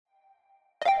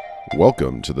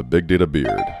Welcome to the Big Data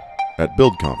Beard at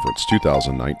Build Conference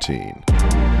 2019.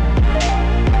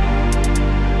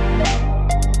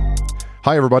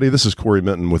 Hi, everybody. This is Corey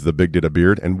Minton with the Big Data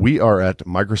Beard, and we are at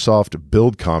Microsoft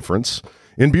Build Conference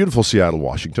in beautiful Seattle,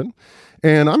 Washington.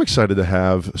 And I'm excited to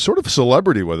have sort of a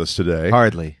celebrity with us today.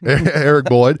 Hardly. Eric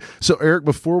Boyd. So, Eric,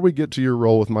 before we get to your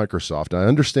role with Microsoft, I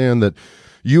understand that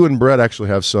you and Brett actually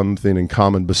have something in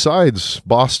common besides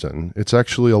Boston. It's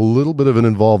actually a little bit of an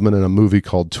involvement in a movie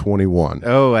called 21.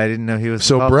 Oh, I didn't know he was.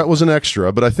 So Brett was an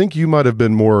extra, but I think you might have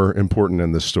been more important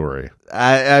in this story.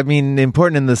 I mean,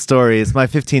 important in the story is my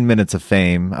 15 minutes of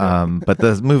fame. But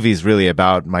the movie's really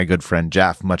about my good friend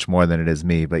Jeff much more than it is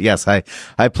me. But yes, I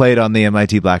played on the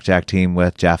MIT Blackjack team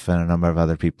with Jeff and a number of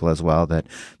other people as well that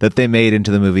they made into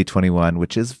the movie 21,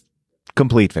 which is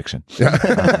complete fiction.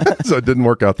 So it didn't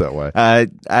work out that way.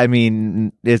 I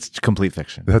mean, it's complete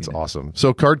fiction. That's awesome.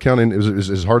 So card counting is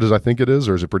as hard as I think it is,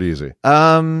 or is it pretty easy?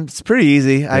 It's pretty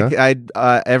easy. Yeah?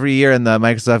 I every year in the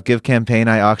Microsoft Give campaign,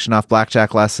 I auction off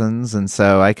blackjack lessons, and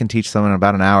so I can teach someone in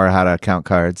about an hour how to count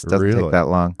cards. Doesn't take that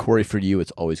long. Corey, for you,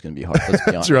 it's always going to be hard. Let's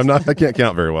be honest. True. I can't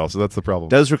count very well, so that's the problem.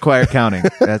 Does require counting.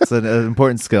 That's an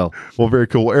important skill. Well, very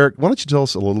cool. Well, Eric, why don't you tell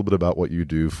us a little bit about what you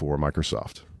do for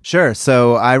Microsoft? Sure.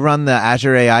 So I run the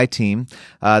Azure AI team.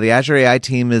 The Azure AI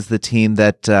team is the team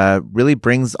that really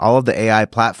brings all of the AI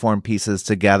platform pieces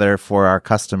together for our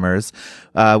customers.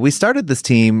 We started this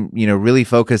team, really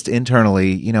focused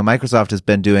internally. Microsoft has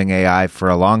been doing AI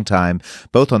for a long time,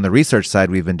 both on the research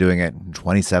side. We've been doing it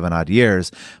 27 odd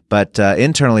years, but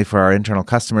internally for our internal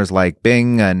customers like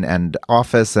Bing and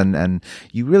Office, and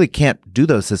you really can't do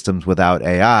those systems without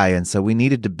AI. And so we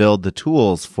needed to build the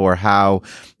tools for how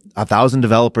 1,000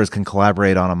 developers can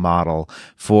collaborate on a model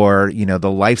for,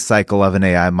 the life cycle of an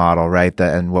AI model, right?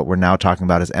 And what we're now talking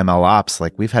about is ML ops.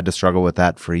 Like we've had to struggle with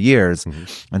that for years.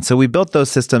 Mm-hmm. And so we built those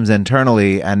systems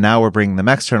internally, and now we're bringing them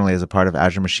externally as a part of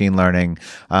Azure Machine Learning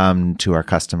to our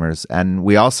customers. And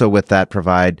we also, with that,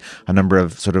 provide a number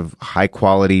of sort of high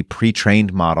quality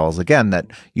pre-trained models, again, that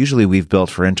usually we've built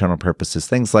for internal purposes.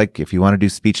 Things like if you want to do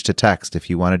speech to text, if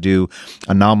you want to do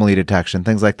anomaly detection,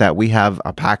 things like that, we have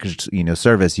a packaged,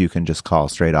 service you can just call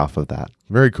straight off of that.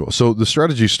 Very cool. So the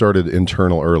strategy started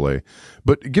internal early,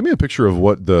 but give me a picture of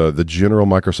what the general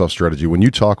Microsoft strategy, when you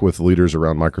talk with leaders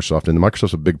around Microsoft, and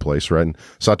Microsoft's a big place, right? And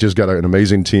Satya's got an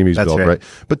amazing team he's built, right?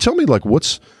 But tell me,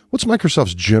 what's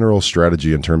Microsoft's general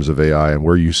strategy in terms of AI and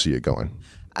where you see it going?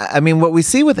 I mean, what we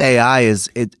see with AI is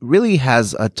it really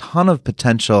has a ton of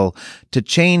potential to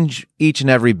change each and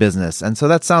every business. And so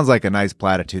that sounds like a nice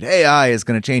platitude. AI is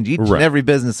going to change each and every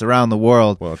business around the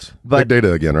world. Well, it's big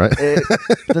data again, right?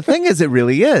 The thing is, it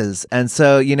really is. And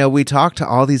so, we talk to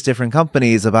all these different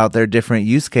companies about their different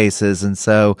use cases. And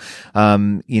so,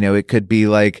 it could be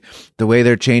like the way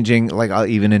they're changing, like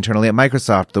even internally at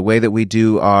Microsoft, the way that we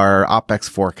do our OpEx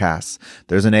forecasts.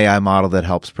 There's an AI model that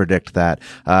helps predict that.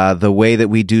 The way that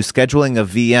we do scheduling of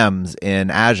VMs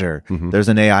in Azure, there's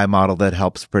an AI model that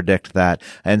helps predict that.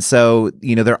 And so,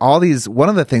 there are all these, one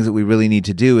of the things that we really need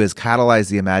to do is catalyze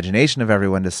the imagination of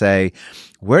everyone to say,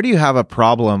 where do you have a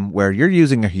problem where you're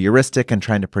using a heuristic and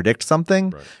trying to predict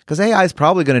something? Because AI is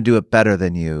probably going to do it better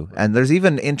than you. And there's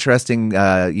even interesting,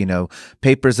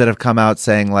 papers that have come out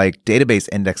saying like database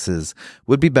indexes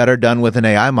would be better done with an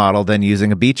AI model than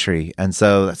using a B tree. And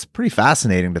so that's pretty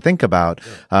fascinating to think about.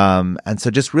 And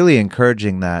so just really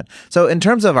encouraging that. So in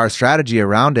terms of our strategy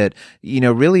around it,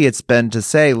 really it's been to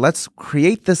say, let's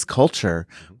create this culture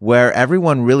where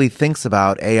everyone really thinks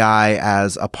about AI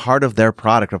as a part of their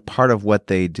product, a part of what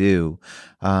they do.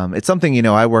 It's something,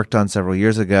 I worked on several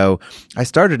years ago. I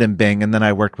started in Bing and then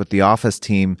I worked with the Office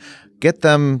team. Get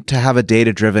them to have a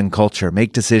data-driven culture,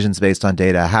 make decisions based on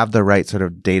data, have the right sort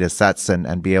of data sets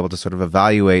and be able to sort of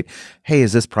evaluate, hey,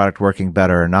 is this product working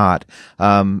better or not?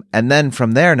 And then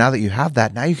from there, now that you have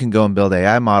that, now you can go and build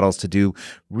AI models to do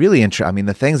really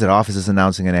the things that Office is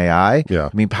announcing in AI.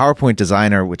 Yeah. PowerPoint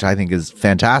Designer, which I think is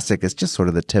fantastic, is just sort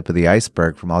of the tip of the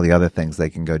iceberg from all the other things they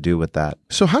can go do with that.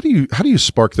 So how do you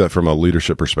spark that from a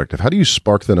leadership perspective? How do you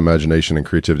spark that imagination and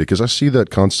creativity? Because I see that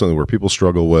constantly where people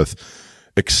struggle with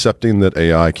accepting that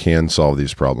AI can solve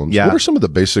these problems. Yeah. What are some of the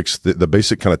basics, the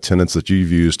basic kind of tenets that you've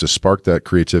used to spark that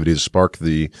creativity, to spark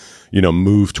the,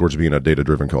 move towards being a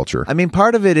data-driven culture?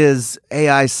 Part of it is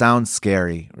AI sounds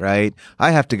scary, right?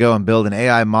 I have to go and build an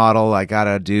AI model. I got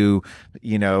to do,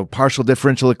 partial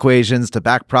differential equations to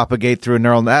back propagate through a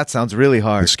neural. That sounds really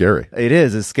hard. It's scary. It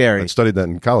is. It's scary. I studied that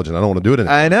in college and I don't want to do it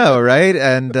anymore. I know, right?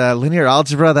 And linear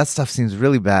algebra, that stuff seems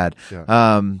really bad.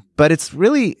 Yeah. But it's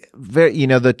really very,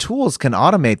 the tools can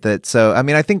automate that. So,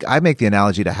 I think I make the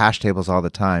analogy to hash tables all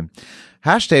the time.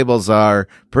 hash tables are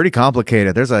pretty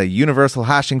complicated. There's a universal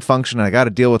hashing function, and I got to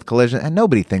deal with collision, and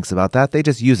nobody thinks about that. They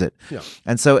just use it. Yeah.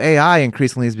 And so AI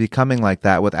increasingly is becoming like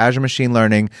that. With Azure Machine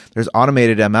Learning, there's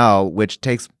automated ML, which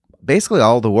takes basically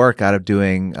all the work out of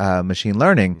doing machine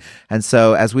learning. And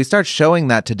so as we start showing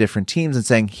that to different teams and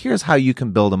saying, here's how you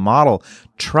can build a model,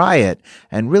 try it,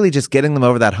 and really just getting them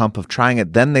over that hump of trying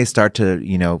it, then they start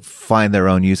to, find their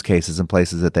own use cases and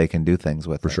places that they can do things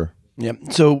with. For sure. Yeah.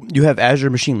 So you have Azure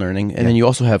Machine Learning, and then you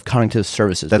also have cognitive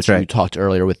services, That's which right. you talked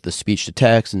earlier with the speech to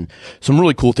text and some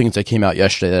really cool things that came out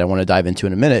yesterday that I want to dive into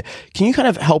in a minute. Can you kind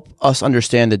of help us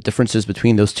understand the differences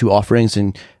between those two offerings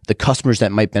and the customers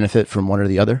that might benefit from one or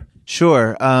the other?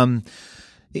 Sure. I'm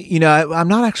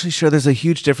not actually sure there's a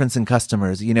huge difference in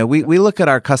customers. We look at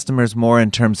our customers more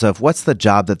in terms of what's the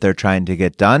job that they're trying to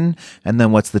get done, and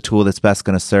then what's the tool that's best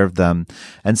going to serve them.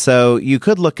 And so you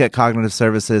could look at cognitive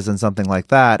services and something like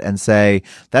that and say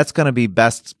that's going to be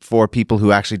best for people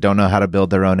who actually don't know how to build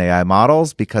their own AI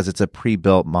models because it's a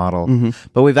pre-built model.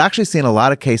 But we've actually seen a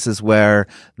lot of cases where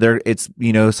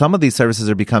some of these services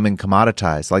are becoming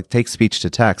commoditized, like take speech to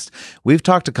text. We've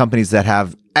talked to companies that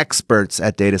have experts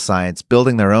at data science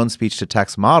building their own speech to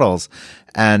text models,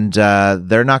 and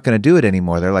they're not going to do it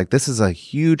anymore. They're like, this is a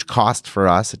huge cost for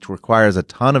us. It requires a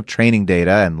ton of training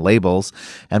data and labels,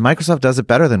 and Microsoft does it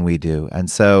better than we do.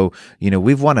 And so,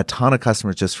 we've won a ton of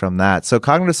customers just from that. So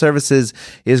cognitive services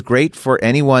is great for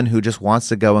anyone who just wants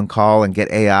to go and call and get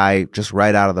AI just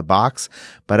right out of the box.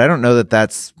 But I don't know that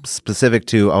that's specific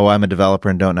to, I'm a developer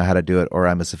and don't know how to do it, or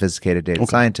I'm a sophisticated data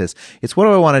scientist. It's what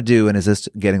do I want to do, and is this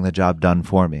getting the job done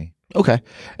for me? Okay.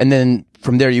 And then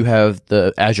from there you have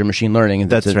the Azure Machine Learning, and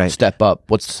that's right. Step up.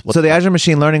 What's so the Azure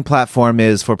Machine Learning platform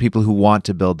is for people who want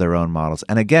to build their own models.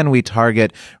 And again, we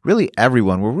target really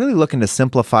everyone. We're really looking to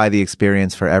simplify the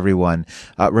experience for everyone,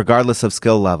 regardless of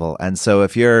skill level. And so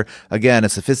if you're, again, a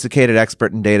sophisticated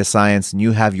expert in data science and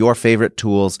you have your favorite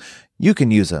tools, you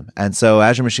can use them. And so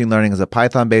Azure Machine Learning is a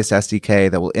Python-based SDK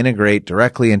that will integrate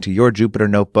directly into your Jupyter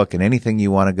notebook and anything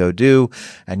you want to go do.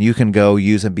 And you can go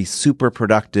use and be super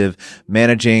productive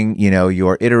managing,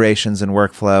 your iterations and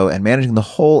workflow and managing the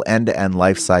whole end-to-end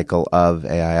life cycle of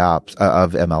AI ops,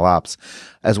 of ML ops.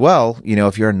 As well,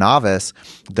 if you're a novice,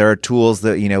 there are tools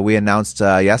that, we announced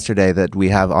yesterday that we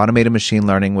have automated machine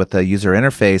learning with a user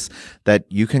interface that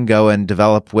you can go and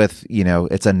develop with,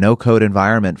 it's a no-code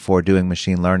environment for doing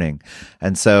machine learning.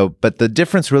 And so, but the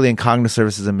difference really in cognitive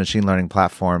services and machine learning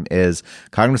platform is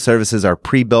cognitive services are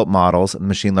pre-built models, and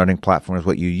machine learning platform is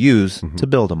what you use to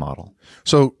build a model.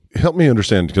 So help me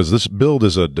understand, because this build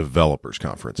is a developers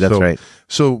conference. That's right.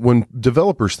 So when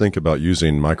developers think about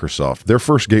using Microsoft, their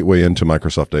first gateway into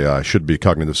Microsoft AI should be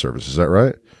cognitive services. Is that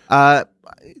right?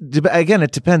 Again,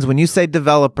 it depends. When you say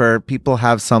developer, people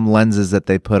have some lenses that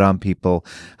they put on people.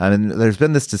 I mean, there's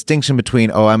been this distinction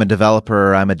between, I'm a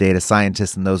developer or I'm a data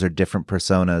scientist, and those are different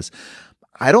personas.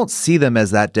 I don't see them as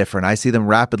that different. I see them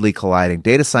rapidly colliding.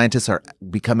 Data scientists are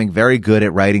becoming very good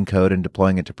at writing code and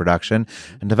deploying it to production.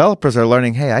 And developers are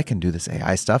learning, hey, I can do this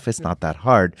AI stuff. It's not that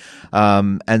hard.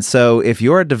 And so if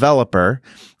you're a developer,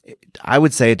 I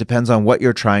would say it depends on what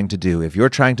you're trying to do. If you're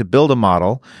trying to build a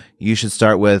model, you should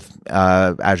start with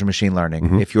Azure Machine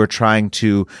Learning. If you're trying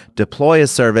to deploy a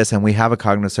service and we have a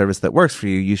cognitive service that works for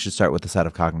you, you should start with a set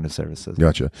of cognitive services.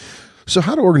 Gotcha. So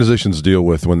how do organizations deal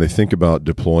with when they think about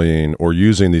deploying or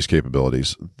using these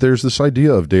capabilities? There's this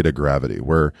idea of data gravity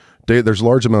where there's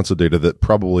large amounts of data that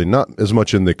probably not as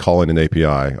much in the calling an API,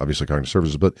 obviously cognitive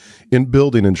services, but in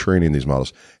building and training these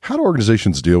models. How do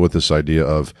organizations deal with this idea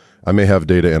of, I may have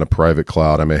data in a private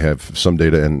cloud, I may have some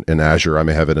data in Azure, I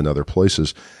may have it in other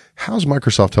places. How's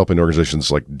Microsoft helping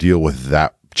organizations deal with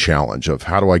that challenge of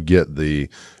how do I get the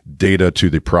data to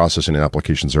the processing and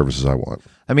application services I want?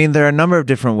 I mean, there are a number of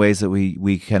different ways that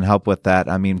we can help with that.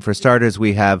 I mean, for starters,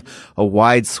 we have a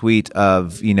wide suite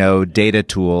of, data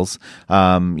tools,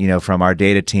 from our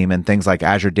data team, and things like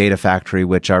Azure Data Factory,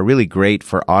 which are really great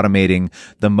for automating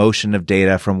the motion of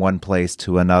data from one place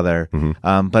to another.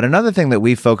 But another thing that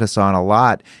we focus on a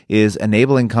lot is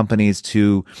enabling companies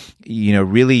to,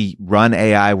 really run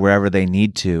AI wherever they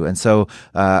need to. And so,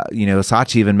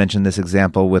 Sachi even mentioned this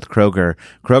example with Kroger.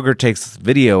 Kroger takes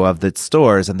video of the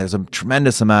stores, and there's a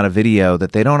tremendous amount of video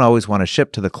that they don't always want to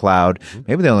ship to the cloud.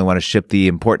 Maybe they only want to ship the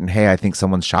important, hey, I think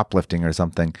someone's shoplifting or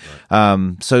something.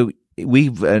 So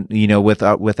we've,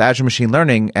 with Azure Machine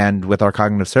Learning and with our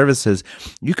cognitive services,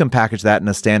 you can package that in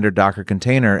a standard Docker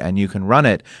container and you can run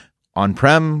it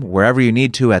on-prem, wherever you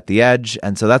need to, at the edge.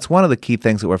 And so that's one of the key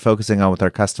things that we're focusing on with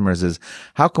our customers is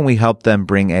how can we help them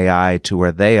bring AI to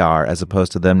where they are as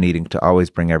opposed to them needing to always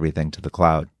bring everything to the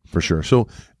cloud? For sure. So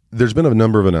there's been a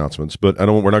number of announcements, but we're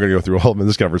not going to go through all of them in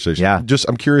this conversation. Yeah. Just,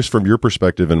 I'm curious from your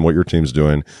perspective and what your team's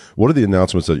doing. What are the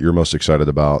announcements that you're most excited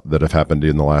about that have happened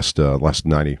in the last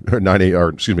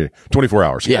 24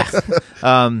 hours? Yeah.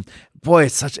 Boy,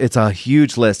 it's a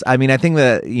huge list. I mean, I think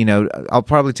that, I'll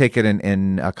probably take it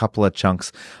in a couple of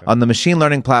chunks. On the machine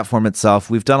learning platform itself,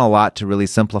 we've done a lot to really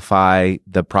simplify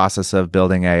the process of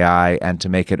building AI and to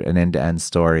make it an end-to-end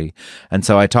story. And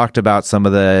so I talked about some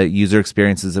of the user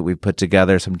experiences that we've put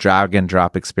together, some drag and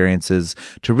drop experiences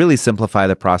to really simplify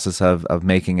the process of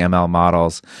making ML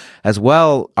models. As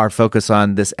well, our focus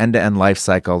on this end-to-end life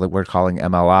cycle that we're calling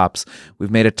ML Ops.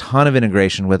 We've made a ton of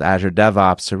integration with Azure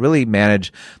DevOps to really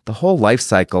manage the whole life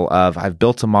cycle of I've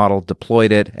built a model,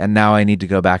 deployed it, and now I need to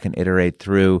go back and iterate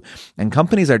through. And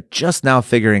companies are just now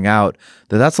figuring out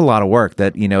that that's a lot of work,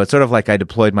 that, it's sort of like I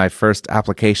deployed my first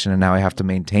application and now I have to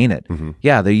maintain it. Mm-hmm.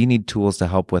 Yeah, you need tools to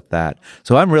help with that.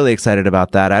 So I'm really excited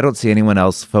about that. I don't see anyone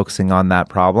else focusing on that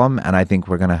problem, and I think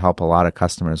we're going to help a lot of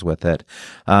customers with it.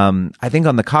 I think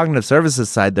on the cognitive services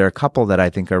side, there are a couple that I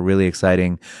think are really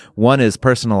exciting. One is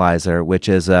Personalizer, which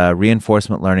is a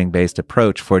reinforcement learning based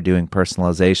approach for doing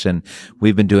personalization.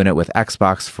 We've been doing it with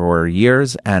Xbox for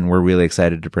years, and we're really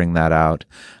excited to bring that out.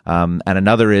 And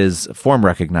another is Form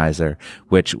Recognizer,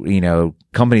 which,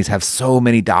 companies have so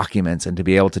many documents, and to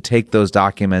be able to take those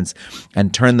documents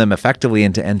and turn them effectively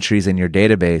into entries in your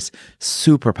database,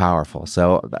 super powerful.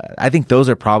 So I think those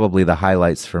are probably the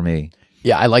highlights for me.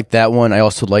 Yeah, I like that one. I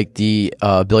also like the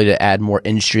ability to add more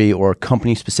industry or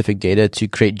company-specific data to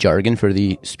create jargon for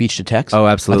the speech to text. Oh,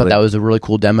 absolutely. I thought that was a really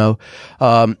cool demo.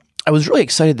 I was really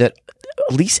excited that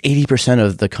at least 80%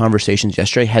 of the conversations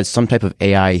yesterday had some type of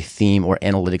AI theme or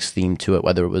analytics theme to it,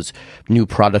 whether it was new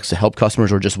products to help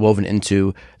customers or just woven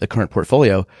into the current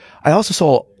portfolio. I also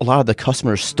saw a lot of the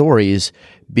customer stories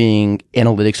being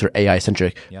analytics or AI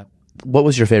centric. Yeah. What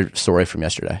was your favorite story from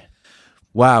yesterday?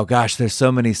 Wow, gosh, there's so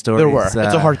many stories. There were. It's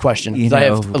a hard question. I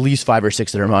have at least 5 or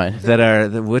 6 that are mine.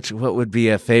 What would be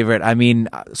a favorite? I mean,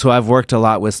 so I've worked a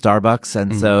lot with Starbucks,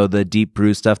 and so the deep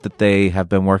brew stuff that they have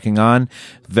been working on,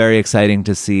 very exciting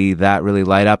to see that really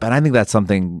light up. And I think that's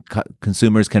something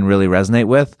consumers can really resonate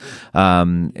with,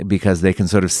 because they can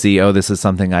sort of see, this is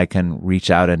something I can reach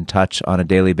out and touch on a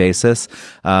daily basis.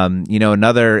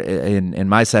 Another, in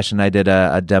my session, I did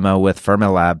a demo with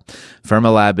Fermilab.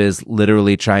 Fermilab is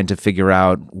literally trying to figure out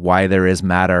why there is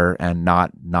matter and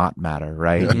not matter,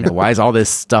 right? Why is all this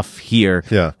stuff here?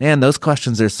 Yeah. Man, those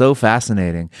questions are so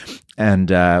fascinating. And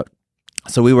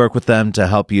so we work with them to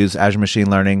help use Azure Machine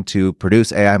Learning to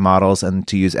produce AI models and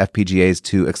to use FPGAs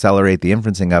to accelerate the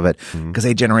inferencing of it, because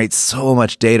they generate so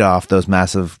much data off those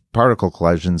massive particle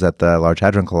collisions at the Large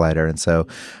Hadron Collider. And so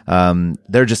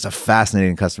they're just a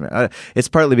fascinating customer. It's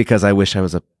partly because I wish I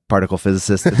was a particle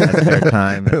physicist at their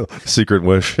time. Secret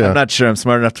wish. Yeah. I'm not sure I'm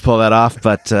smart enough to pull that off,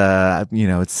 but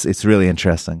it's really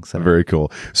interesting. So very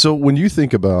cool. So when you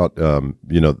think about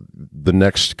the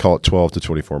next, call it 12 to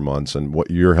 24 months, and what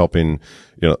you're helping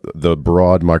the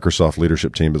broad Microsoft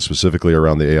leadership team, but specifically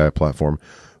around the AI platform,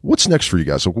 what's next for you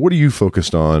guys? So what are you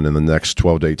focused on in the next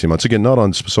 12 to 18 months? Again, not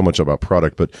on so much about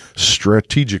product, but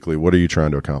strategically, what are you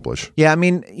trying to accomplish? Yeah, I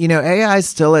mean, AI is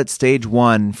still at stage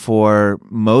 1 for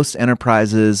most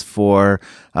enterprises, for,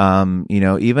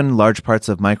 even large parts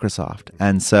of Microsoft.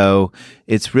 And so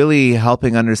it's really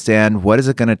helping understand what is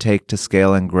it going to take to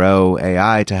scale and grow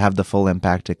AI to have the full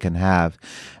impact it can have.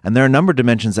 And there are a number of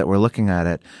dimensions that we're looking at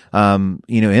it.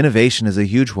 Innovation is a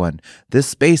huge one. This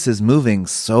space is moving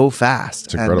so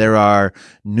fast. And there are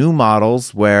new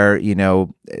models where,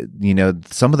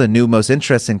 some of the new most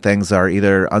interesting things are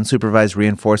either unsupervised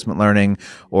reinforcement learning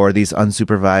or these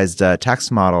unsupervised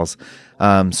text models.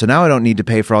 So now I don't need to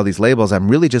pay for all these labels. I'm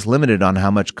really just limited on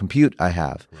how much compute I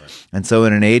have. Right. And so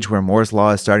in an age where Moore's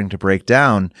law is starting to break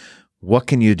down, what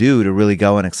can you do to really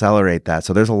go and accelerate that?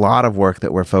 So there's a lot of work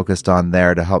that we're focused on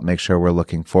there to help make sure we're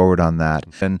looking forward on that.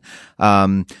 And,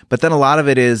 but then a lot of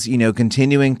it is,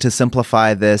 continuing to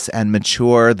simplify this and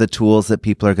mature the tools that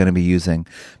people are going to be using,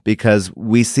 because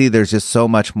we see there's just so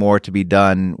much more to be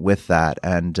done with that.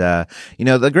 And,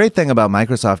 the great thing about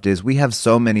Microsoft is we have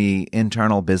so many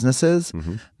internal businesses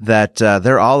that,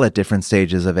 they're all at different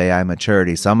stages of AI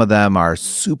maturity. Some of them are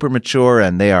super mature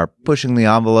and they are pushing the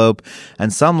envelope,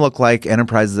 and some look like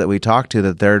enterprises that we talk to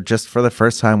that they're just for the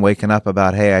first time waking up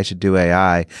about, hey, I should do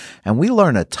AI. And we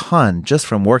learn a ton just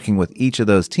from working with each of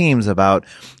those teams about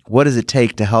what does it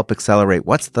take to help accelerate?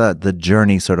 What's the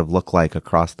journey sort of look like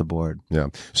across the board? Yeah.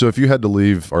 So if you had to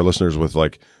leave our listeners with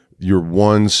your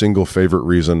one single favorite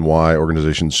reason why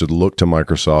organizations should look to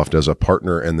Microsoft as a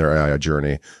partner in their AI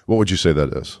journey, what would you say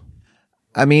that is?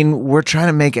 I mean, we're trying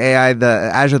to make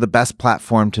Azure the best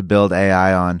platform to build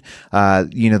AI on.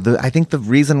 I think the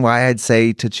reason why I'd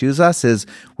say to choose us is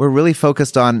we're really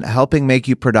focused on helping make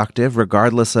you productive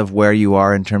regardless of where you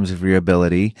are in terms of your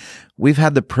ability. We've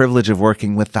had the privilege of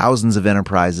working with thousands of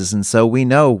enterprises, and so we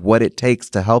know what it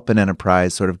takes to help an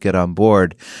enterprise sort of get on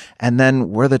board. And then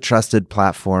we're the trusted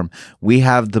platform. We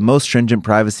have the most stringent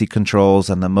privacy controls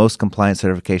and the most compliant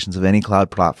certifications of any cloud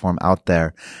platform out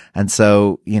there. And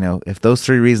so, if those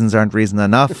three reasons aren't reason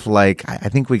enough, I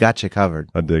think we got you covered.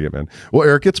 I dig it, man. Well,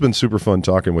 Eric, it's been super fun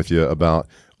talking with you about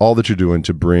all that you're doing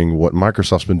to bring what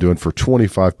Microsoft's been doing for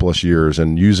 25 plus years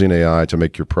and using AI to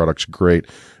make your products great,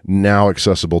 now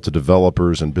accessible to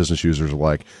developers and business users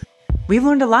alike. We've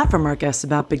learned a lot from our guests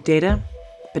about big data,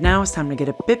 but now it's time to get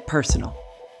a bit personal.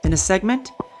 In a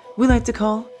segment we like to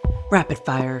call Rapid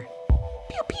Fire.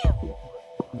 Pew, pew.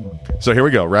 So here we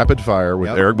go, Rapid Fire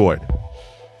with Eric Boyd.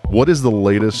 What is the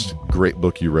latest great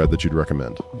book you read that you'd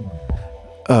recommend?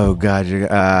 Oh, God.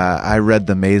 I read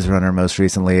The Maze Runner most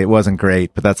recently. It wasn't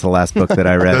great, but that's the last book that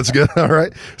I read. That's good. All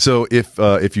right. So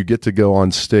if you get to go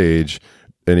on stage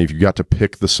and if you got to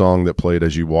pick the song that played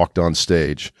as you walked on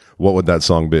stage, what would that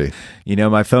song be?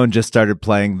 My phone just started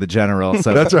playing The General,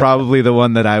 so that's probably the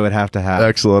one that I would have to have.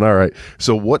 Excellent. All right.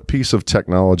 So what piece of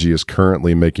technology is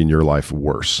currently making your life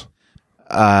worse?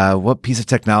 What piece of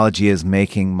technology is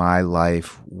making my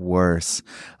life worse?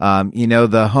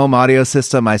 The home audio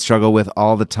system I struggle with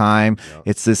all the time. Yeah.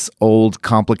 It's this old,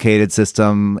 complicated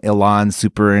system, Elan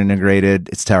super integrated.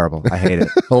 It's terrible. I hate it.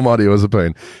 Home audio is a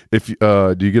pain.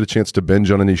 Do you get a chance to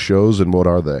binge on any shows, and what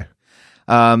are they?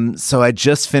 So I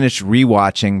just finished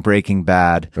rewatching Breaking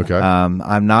Bad. Okay.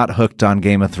 I'm not hooked on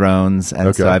Game of Thrones,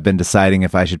 and so I've been deciding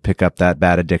if I should pick up that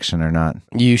bad addiction or not.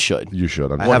 You should.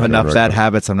 I have enough bad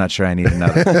habits. I'm not sure I need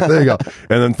another. There you go.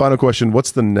 And then final question,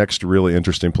 what's the next really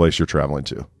interesting place you're traveling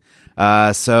to?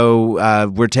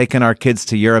 We're taking our kids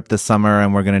to Europe this summer,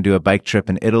 and we're going to do a bike trip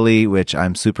in Italy, which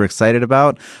I'm super excited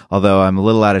about, although I'm a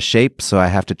little out of shape, so I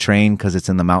have to train because it's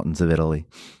in the mountains of Italy.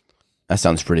 That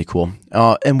sounds pretty cool.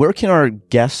 And where can our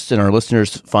guests and our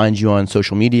listeners find you on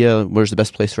social media? Where's the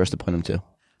best place for us to point them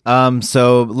to?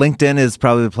 So LinkedIn is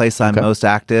probably the place I'm most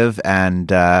active, and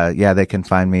they can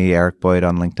find me, Eric Boyd,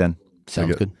 on LinkedIn.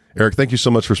 Sounds good. Eric, thank you so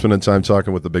much for spending time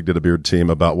talking with the Big Data Beard team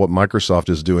about what Microsoft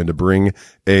is doing to bring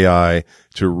AI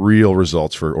to real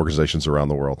results for organizations around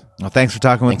the world. Well, thanks for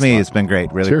talking with me. It's been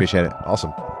great. Really appreciate it.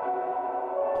 Awesome.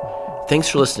 Thanks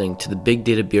for listening to the Big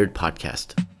Data Beard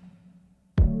podcast.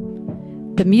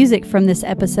 The music from this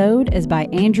episode is by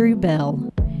Andrew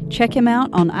Bell. Check him out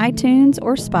on iTunes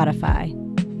or Spotify.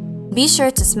 Be sure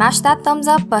to smash that thumbs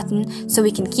up button so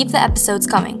we can keep the episodes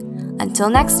coming. Until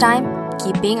next time,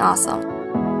 keep being awesome.